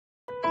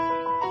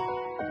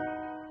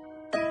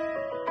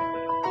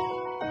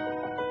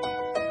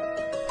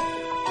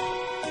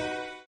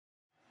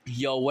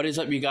Yo, what is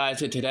up, you guys?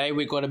 So today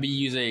we're going to be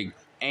using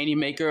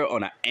Animaker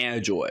on an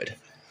Android.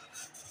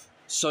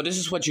 So this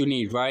is what you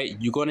need, right?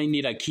 You're going to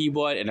need a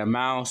keyboard and a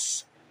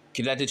mouse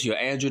connected to your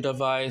Android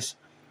device.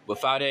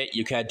 Without it,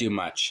 you can't do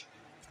much.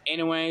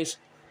 Anyways,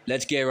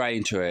 let's get right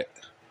into it.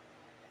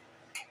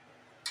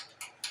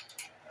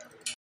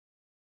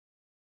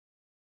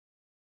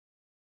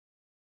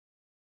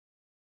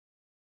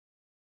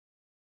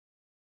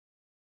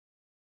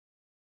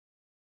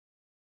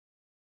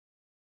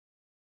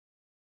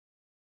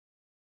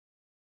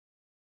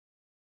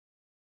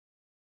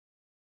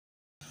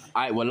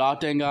 Alright, we're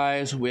logged in,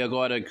 guys. We are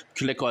going to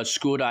click on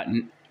school.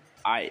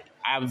 I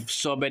have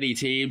so many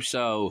teams,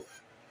 so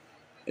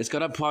it's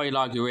going to probably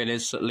log you in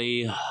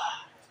instantly.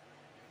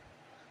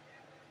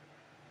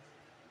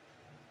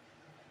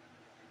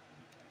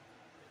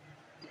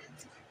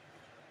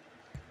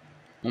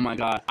 Oh my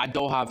god, I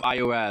don't have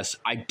iOS.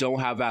 I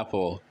don't have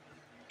Apple.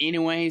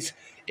 Anyways,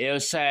 it'll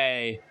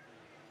say,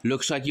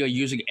 looks like you're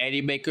using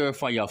Animaker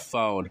for your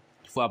phone.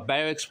 For a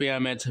better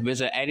experiment,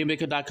 visit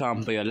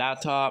animaker.com for your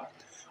laptop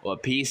or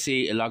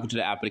PC and log into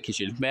the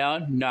application.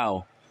 Well,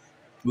 no.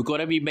 We're going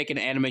to be making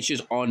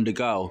animations on the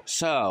go.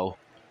 So,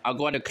 I'm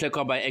going to click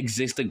on my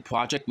existing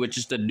project, which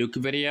is the Nuke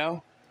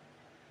video.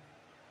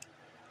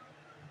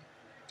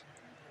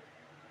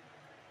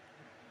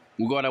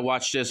 We're going to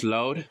watch this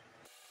load.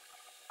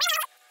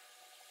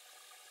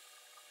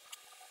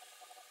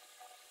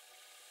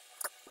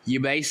 You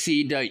may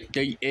see that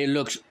it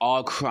looks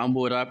all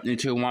crumbled up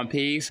into one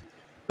piece.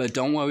 But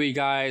don't worry,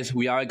 guys.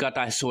 We already got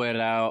that sorted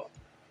out.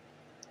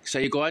 So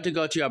you're going to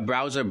go to your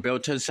browser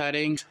built-in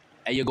settings,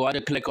 and you're going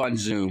to click on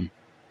Zoom.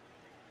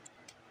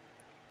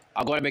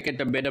 I'm going to make it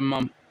the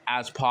minimum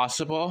as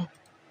possible.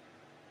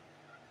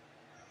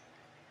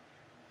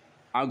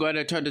 I'm going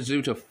to turn the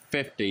zoom to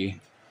 50.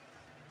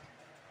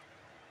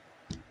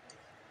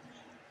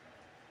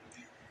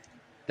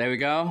 There we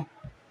go.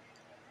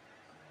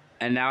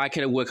 And now I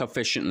can work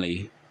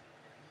efficiently.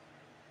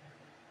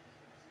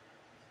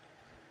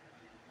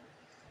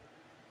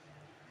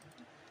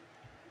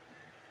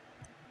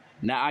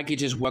 Now I can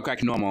just work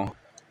like normal.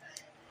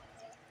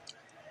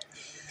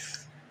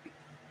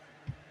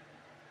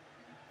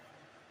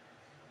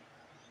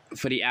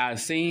 For the ad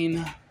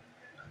scene,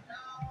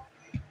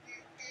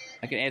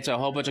 I can answer a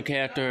whole bunch of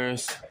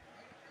characters.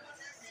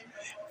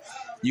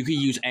 You can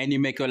use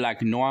Animaker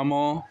like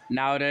normal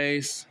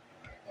nowadays.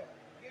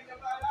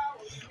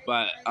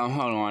 But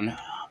hold on,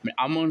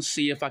 I'm gonna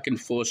see if I can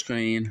full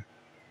screen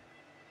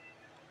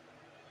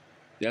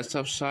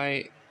desktop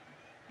site.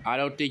 I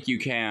don't think you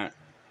can.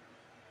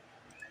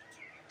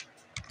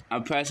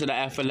 I'm pressing the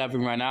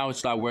F11 right now.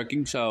 It's not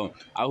working. So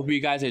I hope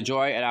you guys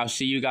enjoy, and I'll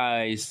see you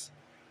guys.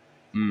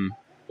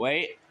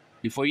 Wait,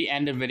 before you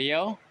end the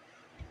video,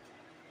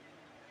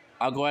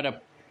 I'll go ahead and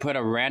put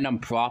a random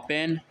prop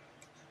in.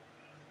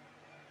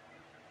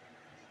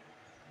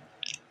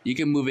 You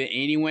can move it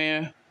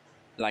anywhere,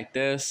 like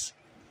this.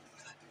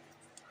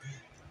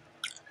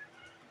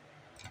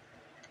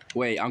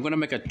 Wait, I'm gonna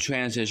make a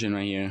transition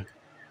right here.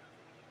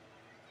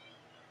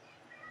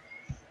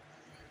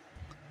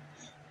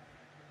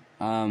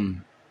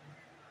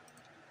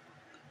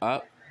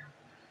 Up.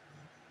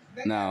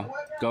 No,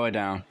 go it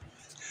down.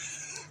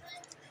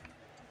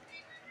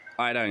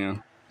 Alright, there we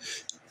go.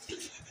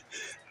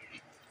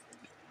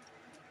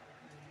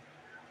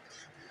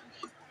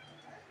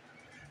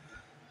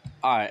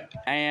 Alright,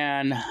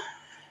 and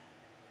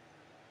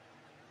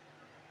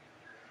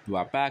do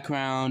our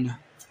background.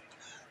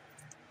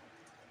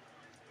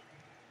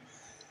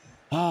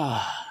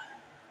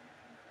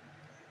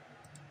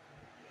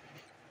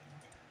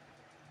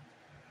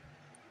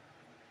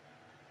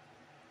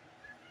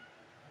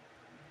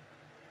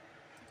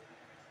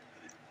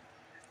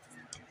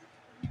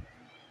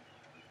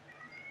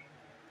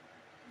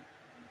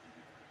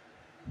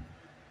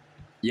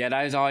 Yeah,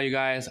 that is all, you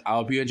guys. I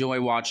hope you enjoy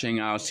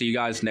watching. I'll see you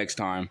guys next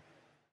time.